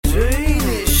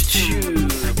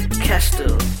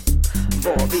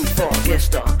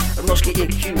gæster. Måske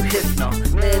ikke Hugh Hefner,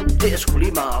 men det er sgu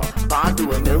lige meget. Bare du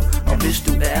er med, og hvis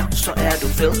du er, så er du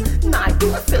fed. Nej, du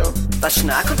er fed. Hvad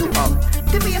snakker du om?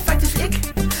 Det vil jeg faktisk ikke.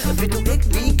 Vil du ikke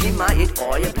lige give mig et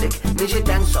øjeblik? Hvis jeg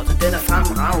danser til den er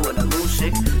fremragende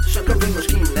musik, så kan vi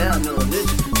måske lære noget nyt.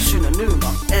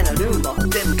 Synonymer, anonymer,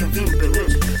 dem kan vi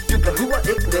benytte. Du behøver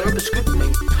ikke noget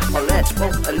beskytning, og lad et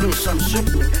sprog er ligesom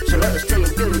cykling. Så lad os tage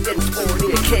en billede i den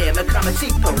sproglige kage med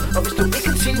grammatik på. Og hvis du ikke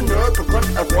kan sige noget på grund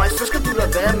af voice, så skal du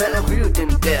lade være med at ryge den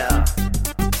der.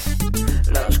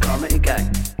 Lad os komme i gang,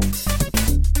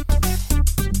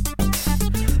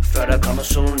 før der kommer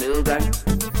solnedgang.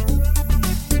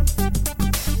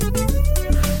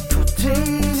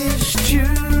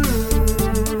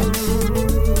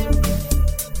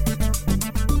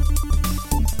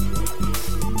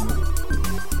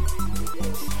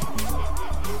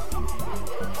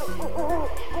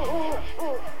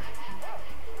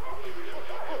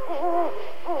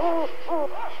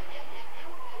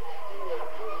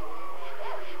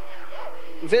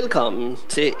 Velkommen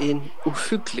til en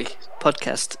uhyggelig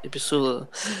podcast episode,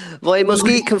 hvor I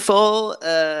måske kan få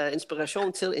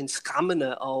inspiration til en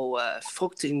skræmmende og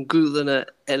frugtindgydende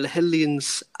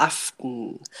Allhelgens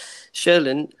aften.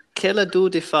 Sjælland, kalder du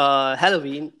det for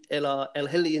Halloween eller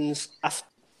Allhelgens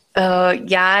aften?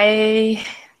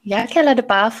 Jeg kalder det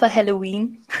bare for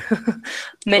Halloween.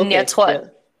 Men okay, jeg tror,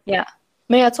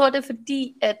 men jeg tror det er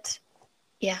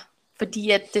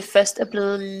fordi at det først er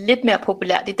blevet lidt mere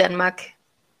populært i Danmark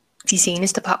de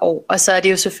seneste par år. Og så er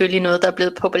det jo selvfølgelig noget, der er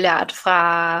blevet populært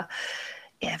fra,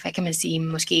 hvad kan man sige,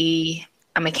 måske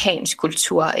amerikansk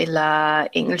kultur eller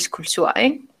engelsk kultur,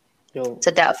 ikke? Jo.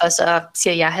 Så derfor så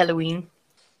siger jeg Halloween.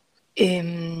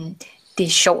 Det er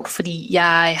sjovt, fordi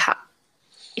jeg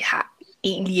har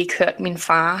egentlig ikke hørt min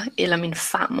far eller min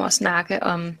farmor snakke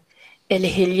om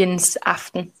Allhelgens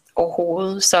aften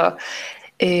overhovedet. Så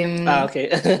okay.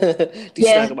 De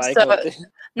snakker bare ikke om det.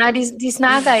 Nej, de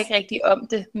snakker ikke rigtig om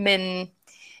det,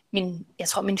 men jeg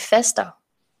tror min faster,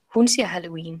 hun siger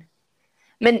Halloween.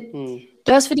 Men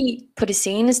det er også fordi på de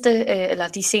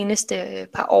seneste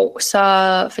par år, så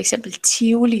for eksempel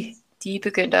Tivoli, de er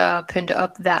begyndt at pynte op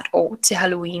hvert år til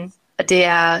Halloween. Og det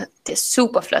er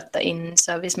super flot derinde,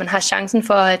 så hvis man har chancen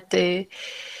for at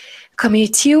komme i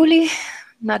Tivoli,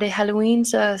 når det er Halloween,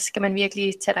 så skal man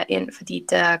virkelig tage dig ind, fordi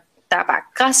der er bare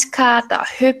græskar, der er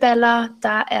høballer,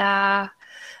 der er,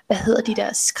 hvad hedder de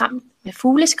der med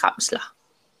fugleskramsler.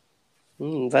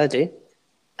 Hvad er det?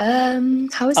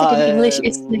 How is it in English?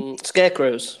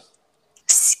 Scarecrows.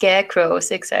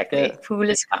 Scarecrows, exactly. Yeah.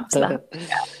 Fugleskramsler.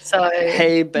 Så,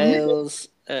 hay bales,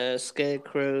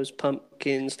 scarecrows,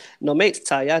 pumpkins. Normalt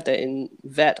tager jeg derinde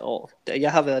hvert år.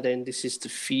 Jeg har været derinde de sidste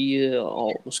 4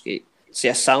 år måske. Så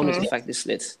jeg savner det faktisk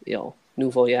lidt i år,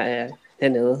 nu hvor jeg er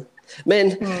hernede.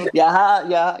 Men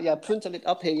jeg pynter lidt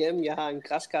op herhjemme. Jeg har en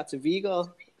græskar til Viggo,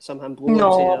 som han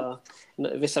bruger til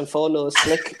at, hvis han får noget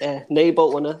slik af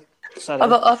naboerne. Og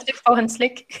hvor ofte får han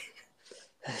slik?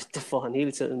 Det får han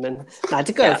hele tiden, men nej,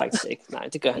 det gør han faktisk ikke. Nej,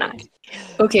 det gør han ikke.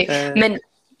 Okay, men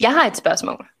jeg har et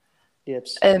spørgsmål.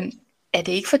 Er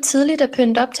det ikke for tidligt at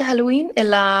pynte op til Halloween?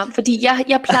 Eller, fordi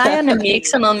jeg plejer nemlig ikke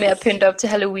sådan noget med at pynte op til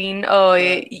Halloween, og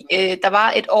der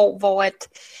var et år, hvor at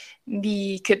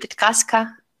vi købte et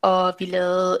græskar, og vi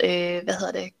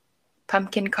lavede,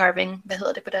 pumpkin carving, hvad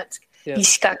hedder det på dansk? Yeah. Vi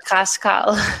skar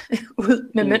græskarret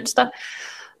ud med mønster,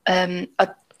 og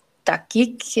der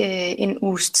gik en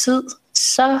uges tid,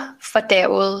 så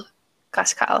fordærvede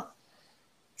græskarret.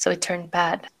 So it turned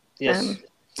bad. Yes.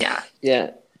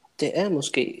 Det er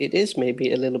måske, it is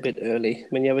maybe a little bit early,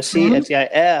 men jeg vil sige, at jeg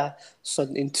er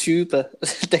sådan en type,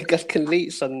 der godt kan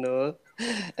lide sådan noget.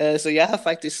 Så jeg har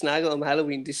faktisk snakket om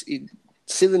Halloween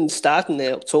siden starten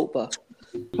af oktober.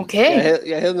 Okay.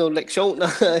 Jeg havde nogle lektioner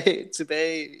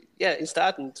tilbage, i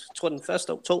starten, tror den 1.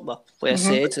 oktober, hvor jeg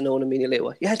sagde til nogle af mine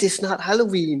elever, det er snart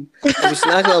Halloween, og vi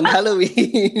snakkede om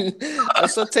Halloween. Og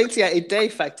så tænkte jeg i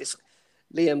dag faktisk,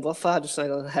 Liam, hvorfor har du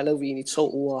snakket om Halloween i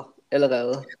 2 uger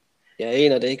allerede? Jeg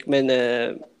aner det ikke, men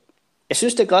jeg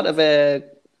synes det er godt at være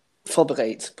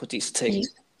forberedt på disse ting.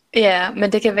 Ja,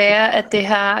 men det kan være, at det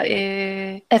har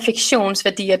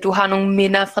affektionsværdi, at du har nogle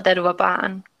minder fra da du var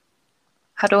barn.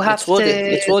 Har du haft...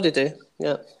 Jeg tror det er det,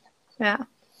 ja.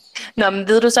 Nå, men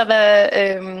ved du så, hvad...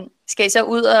 skal I så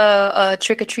ud og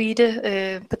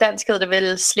trick-or-treate? På dansk hedder det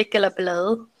vel slik eller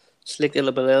ballade? Slik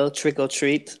eller ballade,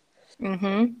 trick-or-treat.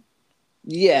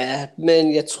 Ja,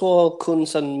 men jeg tror kun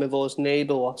sådan med vores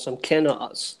naboer, som kender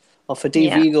os. Og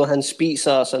fordi Viggo han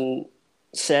spiser sådan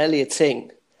særlige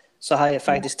ting, så har jeg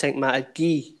faktisk tænkt mig at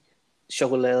give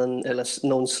chokoladen eller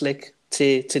nogle slik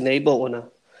til naboerne.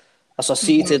 Og så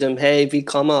sige til dem, hey, vi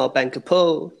kommer og banker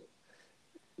på.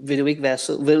 vil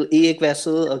I ikke være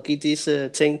søde og give disse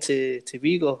ting til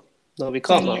Viggo, når vi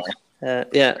kommer?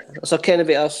 Ja, og så kender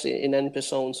vi også en anden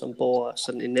person, som bor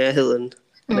sådan i nærheden.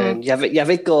 Men jeg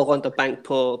vil ikke gå rundt og banke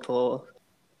på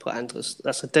andres,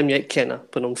 altså dem jeg ikke kender,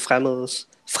 på nogle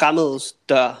fremmedes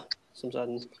dør, som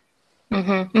sådan.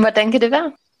 Hvordan kan det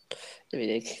være? Jeg ved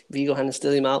ikke. Viggo, han er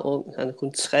stadig meget ung. Han er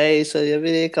kun 3, så jeg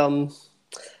ved ikke om...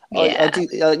 Og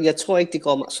jeg tror ikke, de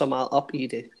går så meget op i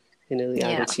det hernede i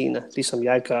Argentina, ligesom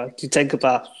jeg gør. De tænker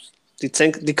bare...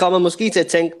 De kommer måske til at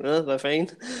tænke, hvad fanden?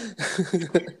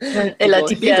 Eller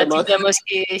de bliver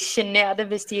måske generte,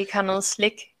 hvis de ikke har noget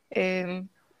slik.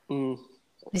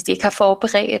 Hvis de ikke har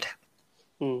forberedt.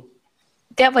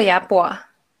 Der hvor jeg bor,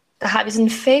 der har vi sådan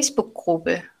en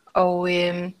Facebook-gruppe, og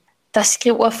der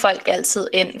skriver folk altid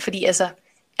ind, fordi altså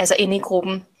inde i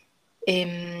gruppen,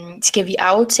 skal vi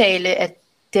aftale, at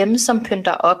dem som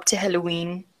pynter op til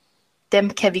Halloween, dem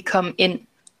kan vi komme ind,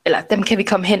 eller dem kan vi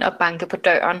komme hen og banke på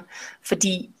døren,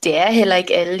 fordi det er heller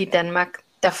ikke alle i Danmark,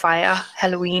 der fejrer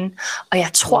Halloween. Og jeg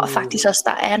tror faktisk også,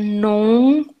 der er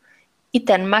nogen i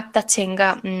Danmark, der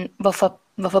tænker,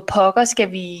 hvorfor pokker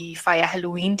skal vi fejre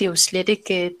Halloween? Det er jo slet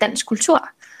ikke dansk kultur.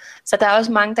 Så der er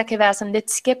også mange, der kan være sådan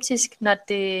lidt skeptisk, når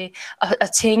det at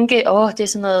tænke, det er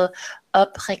sådan noget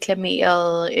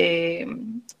opreklameret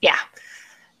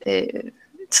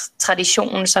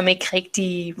tradition, som ikke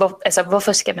rigtig...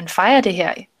 hvorfor skal man fejre det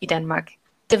her i Danmark?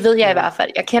 Det ved jeg i hvert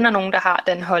fald. Jeg kender nogen, der har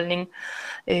den holdning.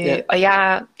 Og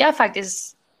jeg er faktisk...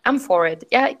 I'm for it.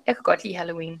 Jeg kan godt lide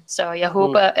Halloween, så jeg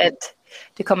håber, at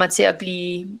det kommer til at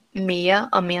blive mere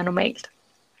og mere normalt.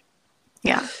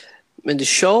 Ja. Men det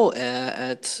sjove er,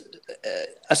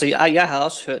 at jeg har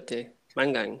også hørt det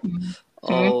mange gange,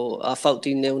 og folk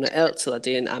de nævner altid, at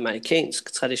det er en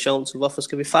amerikansk tradition, så hvorfor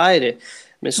skal vi fejre det?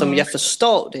 Men som jeg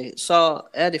forstår det, så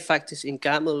er det faktisk en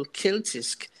gammel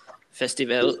keltisk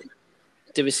festival,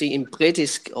 det vil sige en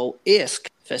britisk og irsk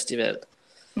festival.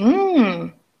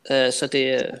 Så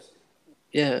det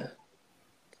er,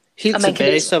 helt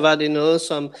tilbage, så var det noget,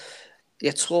 som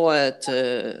jeg tror, at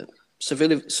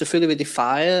selvfølgelig vil de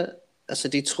fejre. Altså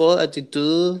de troede, at de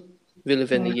døde ville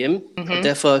vende hjem, og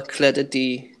derfor klædte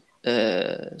de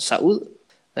sig ud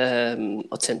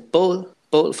og tændte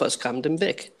bål for at skræmme dem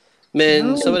væk.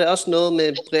 Men så var det også noget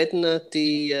med briterne,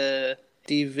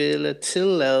 de ville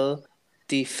tillade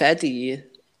de fattige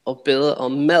og bede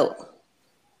om mad.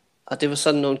 Og det var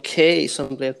sådan nogle kage,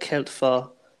 som blev kaldt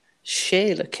for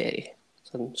sjælekage,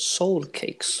 sådan soul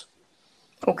cakes.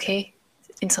 Okay,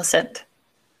 interessant.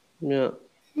 Ja.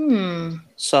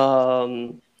 Så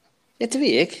det ved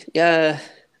jeg ikke.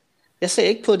 Jeg ser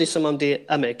ikke på det, som om det er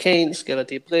amerikansk, eller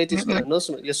det er britisk, eller noget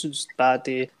som. Jeg synes bare,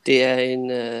 det er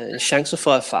en chance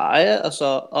for at fejre, og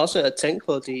så også at tænke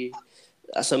på de,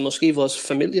 altså måske vores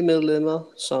familiemedlemmer,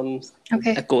 som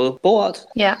er gået bort.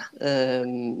 Ja.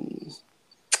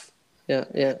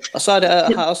 Ja. Og så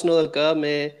har også noget at gøre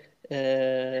med,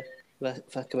 hvad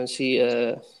kan man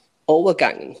sige,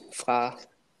 overgangen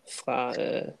fra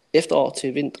efterår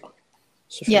til vinter.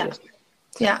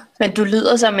 Ja, men du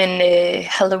lyder som en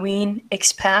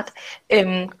Halloween-ekspert.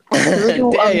 Ved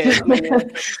du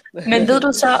men ved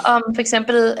du så om for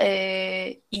eksempel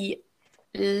i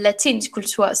latinsk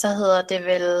kultur, så hedder det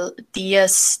vel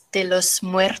Dias de los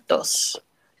Muertos?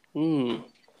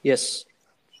 Yes.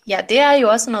 Ja, det er jo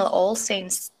også noget All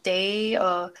Saints Day,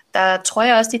 og der tror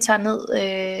jeg også, de tager ned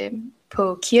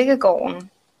på kirkegården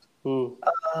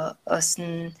og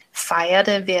sådan fejrer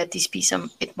det ved, at de spiser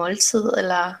et måltid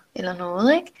eller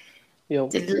noget, ikke? Jo.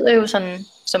 Det lyder jo sådan,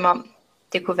 som om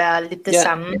det kunne være lidt det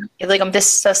samme. Jeg ved ikke,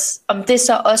 om det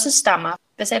så også stammer.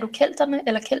 Hvad sagde du, kelterne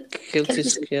eller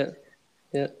keltisk, ja.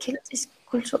 Keltisk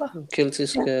kultur?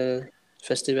 Keltisk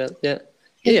festival, ja.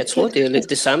 Ja, jeg tror, det er lidt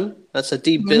det samme. Altså,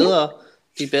 de er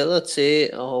bedre til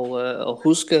at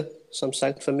huske, som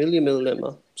sagt,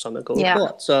 familiemedlemmer, som er gået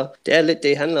bort. Så det er lidt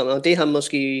det handler om, og det har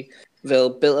måske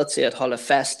været bedre til at holde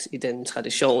fast i den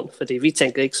tradition, fordi vi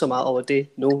tænker ikke så meget over det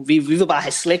nu. Vi vil bare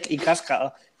have slik i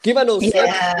græskar. Giv mig noget slik,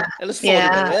 ellers får vi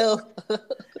det med.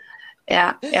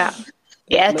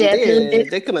 Ja,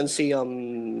 det kan man sige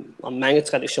om mange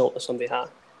traditioner, som vi har.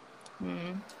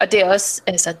 Og det er også,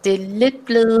 altså det er lidt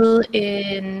blevet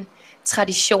en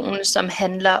tradition, som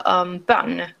handler om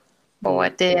børnene, hvor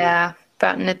det er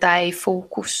børnene, der er i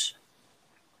fokus.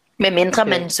 Med mindre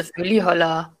man selvfølgelig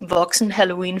holder voksen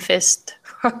Halloween-fest.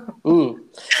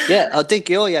 Ja, og det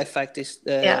gjorde jeg faktisk,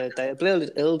 da jeg blev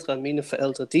lidt ældre. Mine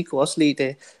forældre, de kunne også lide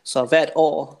det. Så hvert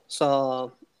år, så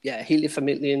hele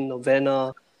familien og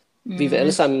venner, vi vil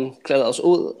alle sammen klæde os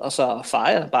ud, og så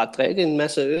fejre, bare drikke en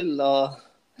masse øl, og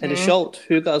have det sjovt,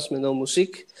 hygge os med noget musik.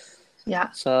 Ja.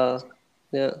 Så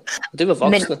ja, og det var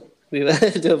voksne.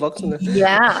 Det var voksne.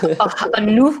 Ja, og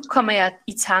nu kommer jeg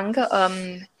i tanke om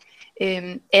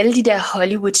alle de der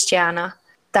Hollywood-stjerner,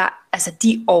 der, altså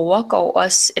de overgår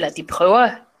os, eller de prøver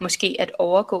måske at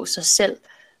overgå sig selv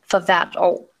for hvert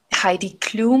år. Heidi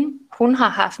Klum, hun har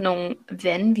haft nogle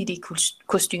vanvittige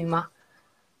kostymer.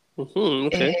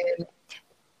 Okay.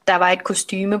 Der var et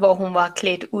kostyme, hvor hun var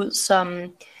klædt ud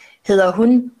som,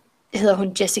 hedder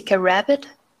hun Jessica Rabbit?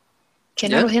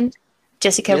 Kender du hende?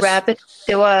 Jessica Rabbit.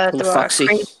 Det var Foxy.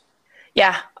 crazy.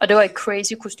 Ja, og det var et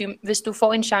crazy kostume. Hvis du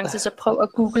får en chance, så prøv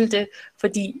at google det,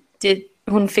 fordi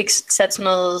hun fik sat sådan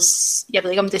noget, jeg ved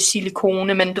ikke om det er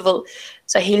silikone, men du ved,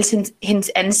 så hele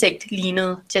hendes ansigt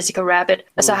lignede Jessica Rabbit.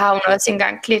 Og så har hun også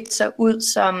engang klædt sig ud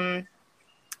som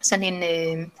sådan en,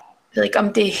 jeg ved ikke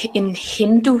om det er en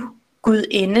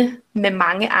hindu-gudinde med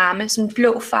mange arme, sådan en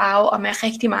blå farve og med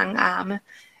rigtig mange arme.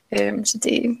 Så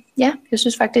det, ja, jeg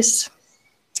synes faktisk,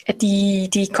 at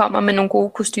de kommer med nogle gode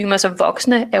kostymer, så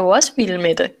voksne er jo også vilde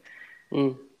med det.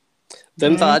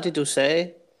 Hvem var det, du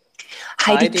sagde?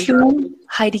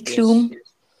 Heidi Klum. Yes.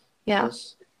 Ja,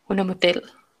 Yes. hun er model.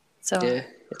 Så. Ja, jeg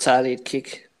tager lige et kig.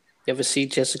 Jeg vil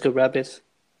sige Jessica Rabbit.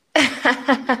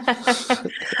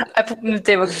 det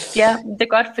er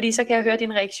godt, fordi så kan jeg høre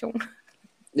din reaktion.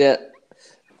 Yeah.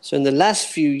 So in the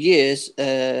last few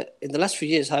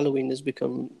years, Halloween has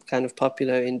become kind of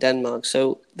popular in Denmark.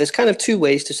 So there's kind of two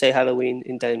ways to say Halloween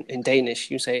in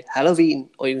Danish. You say Halloween,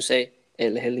 or you say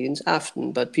Helgens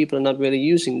aften, but people are not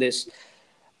really using this.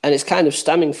 And it's kind of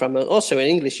stemming from, also in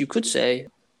English, you could say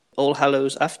All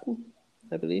Hallows Aften,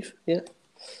 I believe.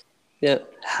 Yeah,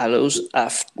 Hallows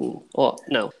Aften, or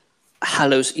no,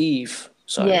 Hallows Eve.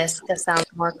 Sorry. Yes, that sounds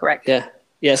more correct. Yeah.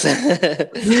 Yes.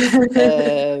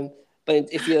 But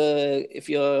if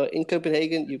you're in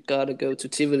Copenhagen, you've got to go to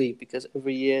Tivoli, because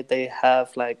every year they have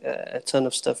like a ton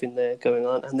of stuff in there going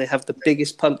on, and they have the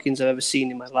biggest pumpkins I've ever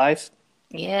seen in my life.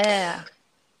 Yeah.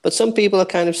 But some people are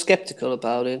kind of skeptical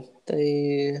about it.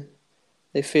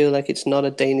 They feel like it's not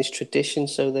a Danish tradition,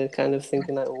 so they're kind of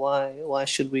thinking like, why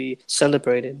should we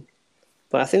celebrate it?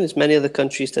 But I think there's many other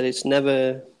countries that it's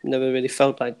never really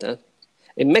felt like that.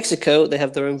 In Mexico, they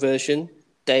have their own version,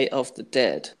 Day of the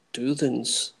Dead,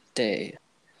 Dødens Day,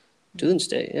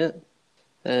 yeah.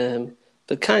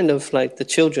 But kind of like the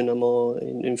children are more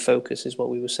in focus, is what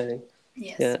we were saying.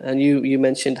 Yes. Yeah, and you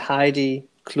mentioned Heidi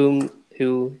Klum,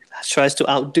 who tries to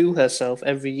outdo herself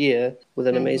every year with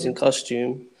an amazing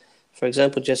costume. For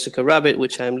example, Jessica Rabbit,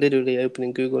 which I'm literally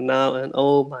opening Google now, and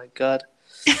oh my god.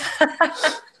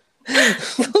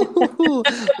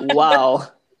 Wow.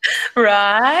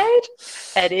 Right?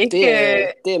 Er det ikke...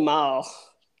 Det er meget.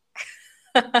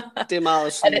 Det er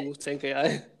meget smooth, tænker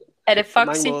jeg. Er det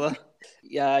Foxy?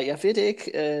 Jeg ved det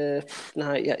ikke.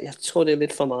 Nej, jeg tror, det er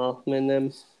lidt for meget.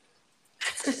 Men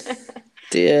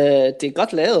det er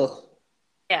godt lavet.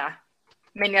 Ja,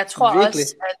 men jeg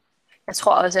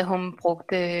tror også, at hun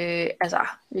brugte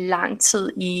lang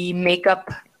tid i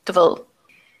makeup, du ved.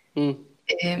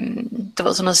 Du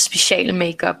ved, sådan noget special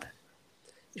makeup.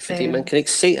 Fordi man kan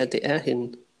ikke se, at det er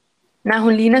hende. Nej,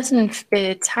 hun ligner sådan en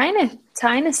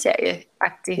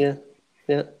tegneserie-agtig.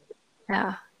 Ja.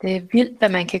 Ja, det er vildt, hvad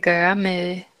man kan gøre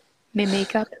med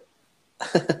makeup.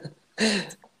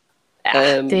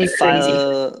 Ja, det er crazy.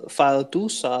 Fejrede du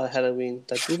så Halloween,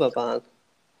 da du var barn?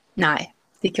 Nej,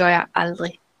 det gjorde jeg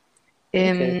aldrig.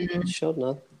 Okay, sjovt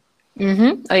nok.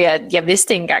 Og jeg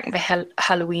vidste ikke engang, hvad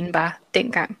Halloween var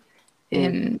dengang.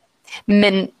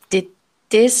 Men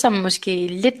det, som måske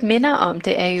lidt minder om,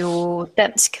 det er jo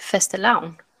dansk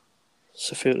fastelavn.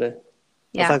 Selvfølgelig.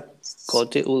 Ja. Hvad går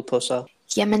det ud på så?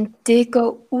 Jamen, det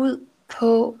går ud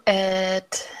på,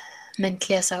 at man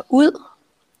klæder sig ud.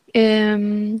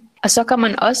 Og så går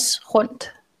man også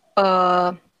rundt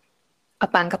og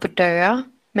banker på døre.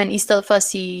 Men i stedet for at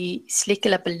sige slik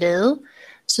eller ballade,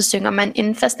 så synger man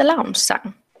en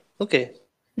fastelavnssang. Okay.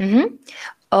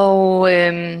 Og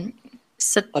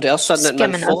det er også sådan, at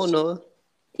man får også noget?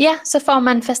 Ja, så får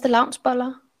man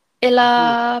fastelavnsboller.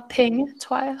 Eller penge,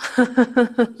 tror jeg.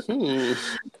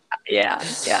 Ja.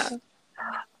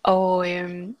 Og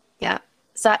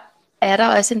så er der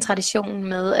også en tradition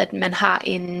med, at man har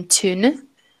en tønde.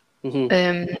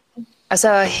 Og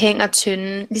så hænger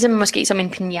tønden, ligesom måske som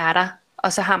en piñata.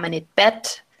 Og så har man et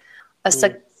bat. Og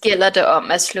så gælder det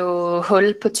om at slå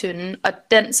hul på tønden. Og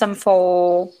den, som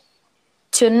får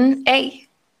tønden af,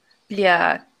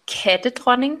 bliver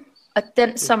kattedronning. Og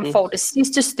den, som får det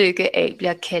sidste stykke af,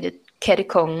 bliver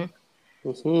kattekongen.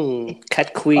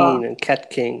 Cat Queen og Cat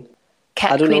King.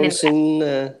 Har du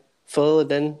nogensinde fået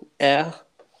den ære?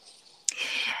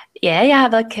 Ja, jeg har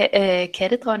været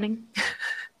kattedronning.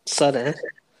 Sådan.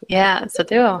 Ja, så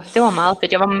det var meget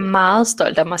fedt. Jeg var meget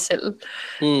stolt af mig selv.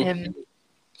 Øhm,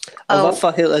 Og og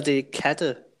hvorfor hedder det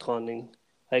kattedronning,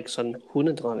 og ikke sådan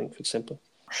hundedronning for eksempel?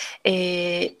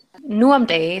 nu om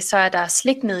dagen, så er der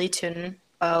slik nede i tønden,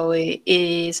 og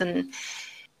sådan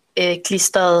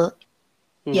klistret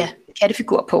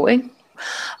kattefigur på, ikke?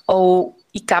 Og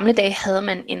i gamle dage havde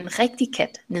man en rigtig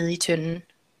kat nede i tønden,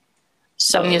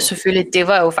 som jo selvfølgelig, det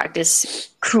var jo faktisk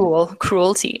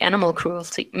cruelty, animal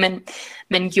cruelty, men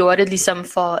man gjorde det ligesom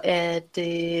for at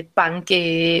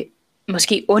banke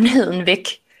måske ondheden væk.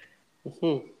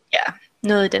 Ja,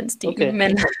 noget i den stil. Okay.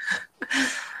 Men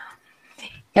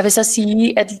jeg vil så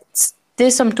sige, at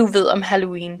det som du ved om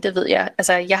Halloween, det ved jeg,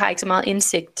 altså jeg har ikke så meget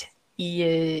indsigt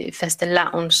i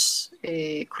fastelavns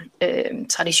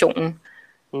traditionen.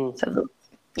 Så ved,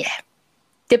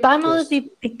 det er bare noget,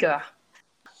 vi gør.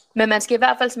 Men man skal i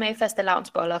hvert fald smage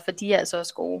fastelavnsboller, for de er altså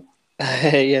også gode.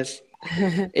 Yes.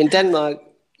 In Denmark,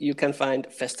 you can find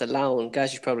fastelavn.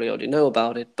 Guys, you probably already know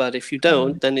about it, but if you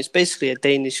don't, then it's basically a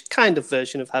Danish kind of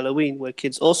version of Halloween, where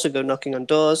kids also go knocking on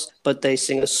doors, but they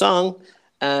sing a song,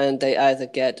 and they either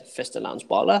get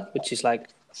fastelavnsboller, which is like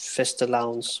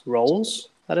fastelavns rolls.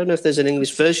 I don't know if there's an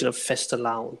English version of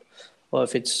fastelavn, or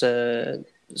if it's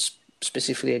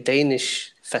specifically a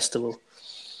Danish festival.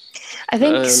 I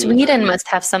think Sweden must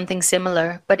have something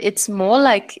similar, but it's more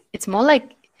like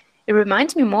it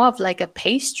reminds me more of like a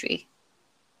pastry.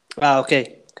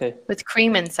 Okay. With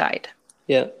cream inside.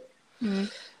 Yeah.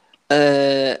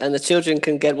 And the children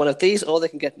can get one of these, or they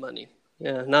can get money.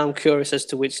 Yeah. Now I'm curious as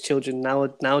to which children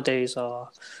nowadays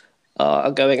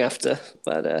are going after,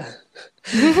 but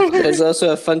there's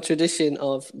also a fun tradition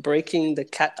of breaking the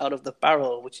cat out of the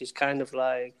barrel, which is kind of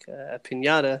like a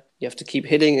piñata. You have to keep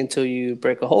hitting until you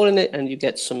break a hole in it, and you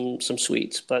get some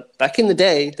sweets. But back in the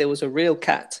day, there was a real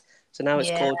cat, so now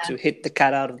it's called to hit the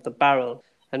cat out of the barrel.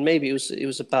 And maybe it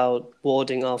was about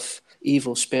warding off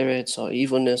evil spirits or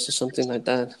evilness or something like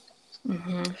that.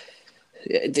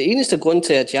 Det eneste grund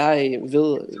til, at jeg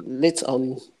ved lidt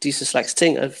om disse slags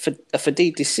ting, er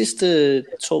fordi de sidste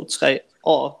 2-3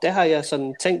 år, der har jeg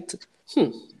sådan tænkt,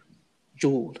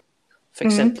 jul, for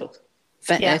eksempel.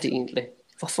 Hvad er det egentlig?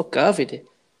 Hvorfor gør vi det?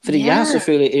 Fordi jeg har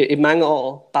selvfølgelig i mange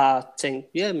år bare tænkt,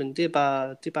 men det er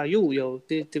bare jul, jo,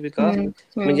 det vi gør.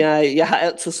 Men jeg har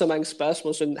altid så mange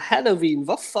spørgsmål, sådan, Halloween,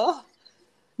 hvorfor?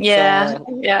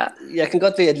 Jeg kan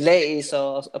godt lide at læse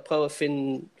og prøve at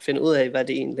finde ud af, hvad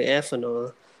det egentlig er for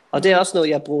noget. Og det er også noget,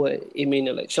 jeg bruger i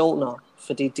mine lektioner,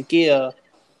 fordi det giver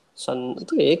sådan,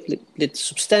 det er ikke lidt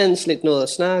substans, lidt noget at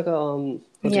snakke om,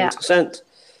 og det er interessant.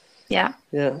 Ja.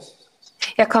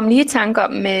 Jeg kom lige i tanke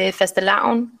om med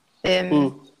fastelavn.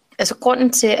 Altså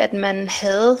grunden til, at man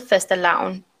havde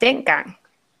fastelavn dengang,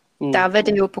 der var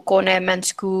det jo på grund af, at man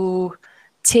skulle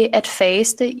til at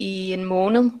faste i en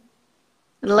måned.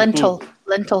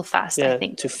 Lentil fast, I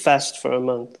think. To fast for a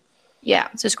month. Ja,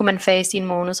 så skulle man faste i en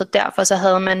måned, så derfor så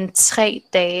havde man 3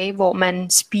 dage, hvor man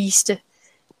spiste,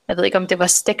 jeg ved ikke om det var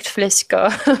stegt flæsk,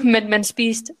 men man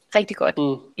spiste rigtig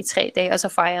godt i 3 dage, og så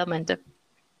fejrede man det,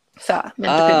 før man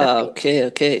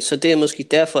begyndte. Okay, så det er måske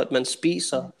derfor, at man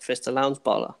spiser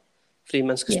fastelavnsboller, fordi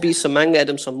man skal spise så mange af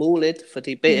dem som muligt,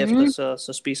 fordi bagefter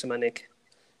så spiser man ikke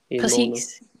i en måned.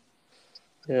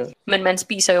 Ja. Men man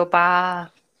spiser jo bare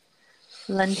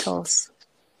lentils.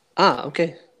 Okay.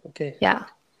 Ja.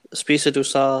 Spiser du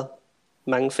så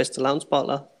mange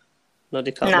fastelavnsboller, når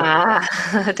det kommer?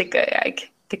 Nej, det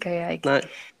gør jeg ikke. Nej.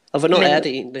 Og hvornår er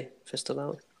det egentlig,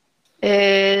 fastelavn?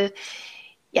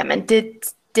 Jamen,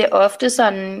 det er ofte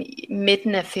sådan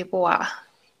midten af februar.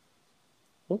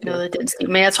 Noget i den stil.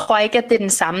 Men jeg tror ikke, at det er den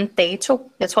samme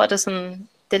dato. Jeg tror,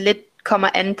 det lidt kommer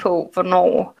an på,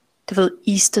 hvornår,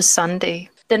 Easter Sunday.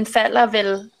 Den falder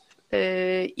vel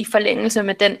i forlængelse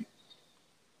med den,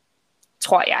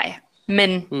 tror jeg.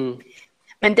 Men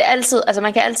det er altid, altså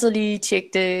man kan altid lige tjekke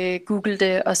det, google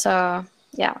det, og så,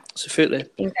 selvfølgelig.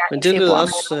 Men det lyder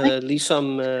også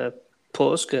ligesom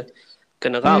påske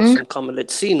generelt, som kommer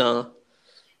lidt senere.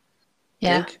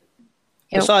 Ja.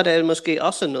 Og så er der måske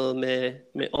også noget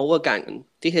med overgangen.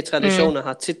 De her traditioner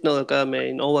har tit noget at gøre med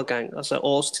en overgang, og så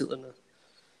årstiderne.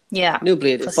 Ja. Nu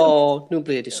bliver det forår, nu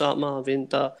bliver det sommer og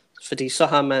vinter, fordi så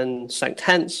har man Sankt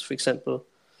Hans for eksempel.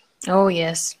 Oh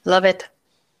yes, love it.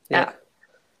 Ja.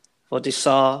 Hvor det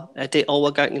så er det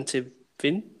overgangen til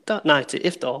til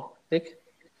efterår,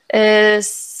 ikke?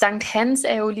 Sankt Hans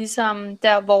er jo ligesom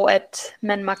der, hvor at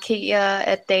man markerer,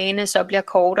 at dagene så bliver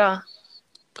kortere.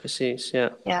 Præcis,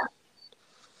 ja.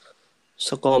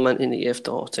 Så går man ind i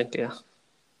efterår, tænker jeg.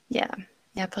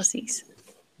 Ja, præcis.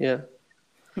 Ja.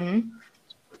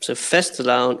 So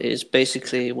fastelavn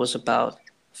was about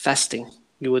fasting.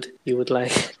 You would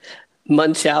like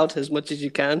munch out as much as you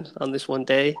can on this one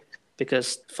day,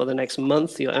 because for the next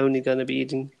month you're only going to be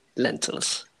eating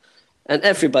lentils. And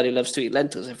everybody loves to eat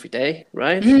lentils every day,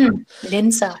 right?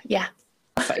 Linser, ja.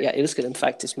 Jeg elsker dem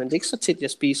faktisk, men det er ikke så tit, jeg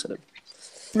spiser dem.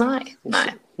 Nej.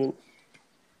 Men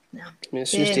jeg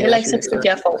synes, det er heller ikke så tit,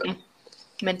 jeg får dem.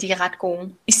 Men de er ret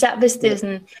gode. Især hvis det er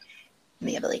sådan,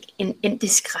 jeg ved ikke, en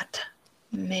indisk ret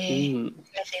med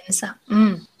linser.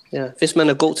 Ja, hvis man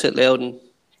er god til at lave den.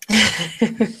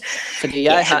 Fordi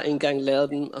jeg har engang lavet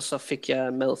den, og så fik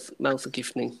jeg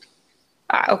madforgiftning.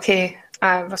 Okay.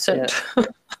 Hvor synd. Ja.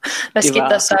 Hvad skete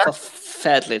der så? Det var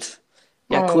forfærdeligt.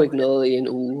 Jeg kunne ikke noget i en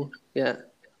uge. Ja.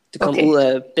 Det kom ud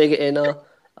af begge ender,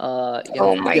 og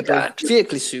jeg blev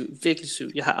virkelig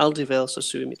syg. Jeg har aldrig været så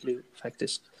syg i mit liv,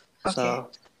 faktisk. Okay.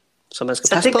 Så man skal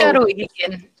passe på. Så det gør du ikke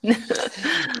igen.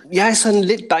 Jeg er sådan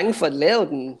lidt bange for at lave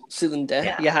den siden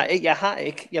da.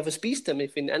 Ja. Jeg vil spise dem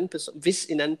hvis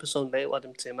en anden person laver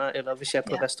dem til mig, eller hvis jeg er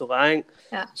på restaurant,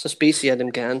 så spiser jeg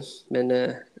dem gerne. Men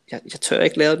jeg tør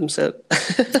ikke lave dem selv.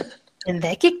 Men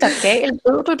hvad gik der galt?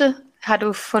 Ved du det? Har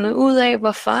du fundet ud af,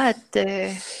 hvorfor at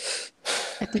de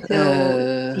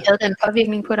havde den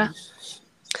påvirkning på dig?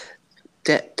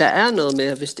 Der er noget med,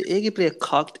 at hvis det ikke bliver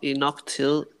kogt i nok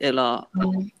tid, eller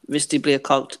hvis det bliver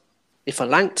kogt i for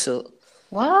lang tid,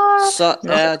 så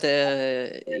er der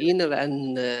en eller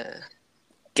anden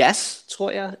gas,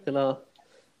 tror jeg, eller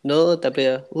noget, der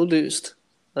bliver udløst.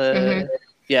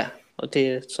 Ja, og det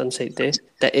er sådan set det,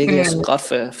 der ikke er så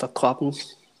godt for kroppen.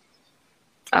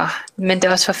 Men det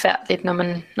er også forfærdeligt, når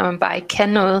man bare ikke kan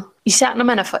noget. Især når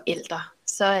man er forældre,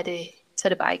 så er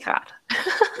det bare ikke rart.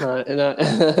 Nej.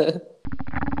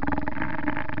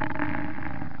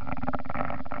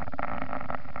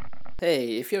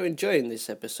 Hey, if you're enjoying this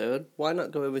episode, why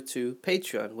not go over to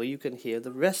Patreon, where you can hear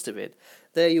the rest of it.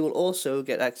 There you will also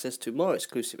get access to more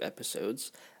exclusive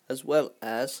episodes, as well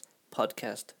as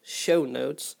podcast show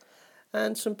notes,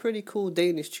 and some pretty cool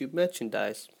Danish Tube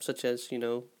merchandise, such as,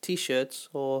 t-shirts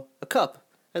or a cup.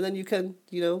 And then you can,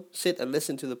 sit and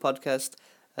listen to the podcast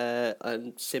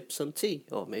and sip some tea,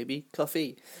 or maybe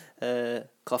coffee.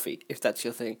 Coffee, if that's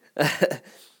your thing.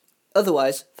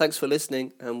 Otherwise, thanks for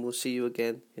listening, and we'll see you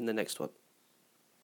again in the next one.